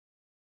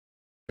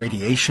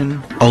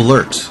Radiation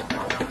alert.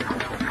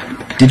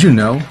 Did you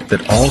know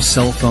that all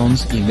cell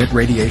phones emit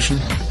radiation?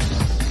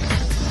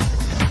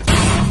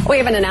 We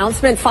have an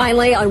announcement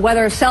finally on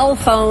whether cell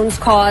phones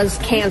cause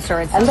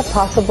cancer. And the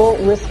possible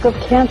risk of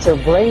cancer,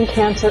 brain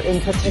cancer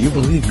in particular. Do you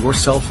believe your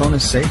cell phone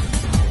is safe?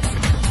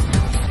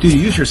 Do you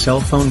use your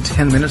cell phone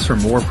 10 minutes or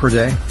more per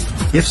day?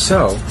 If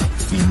so,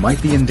 you might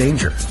be in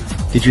danger.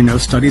 Did you know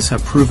studies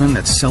have proven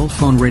that cell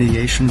phone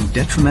radiation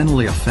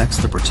detrimentally affects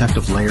the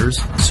protective layers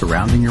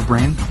surrounding your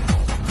brain?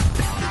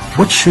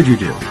 What should you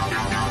do?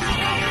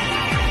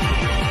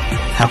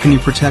 How can you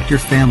protect your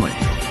family?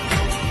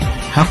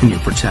 How can you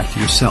protect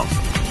yourself?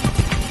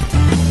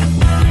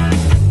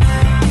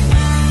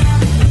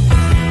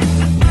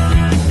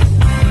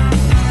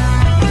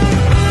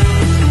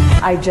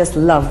 I just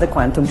love the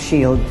Quantum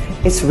Shield.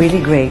 It's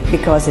really great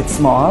because it's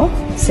small,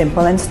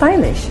 simple, and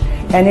stylish,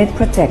 and it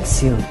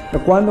protects you. The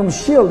Quantum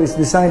Shield is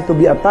designed to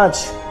be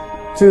attached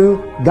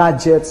to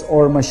gadgets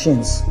or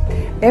machines.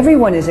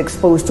 Everyone is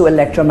exposed to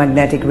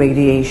electromagnetic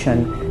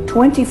radiation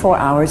 24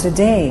 hours a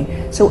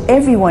day, so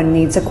everyone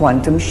needs a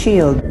Quantum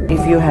Shield.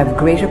 If you have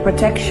greater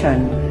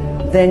protection,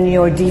 then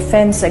your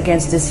defense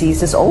against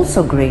disease is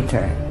also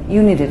greater.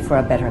 You need it for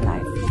a better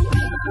life.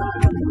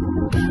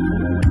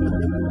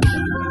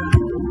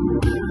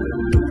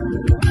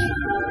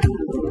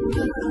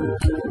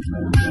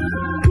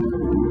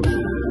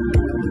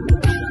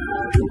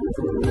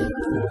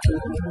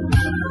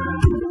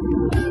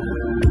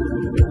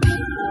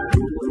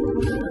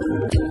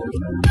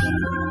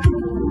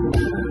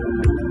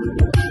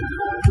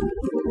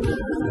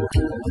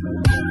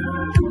 Thank you.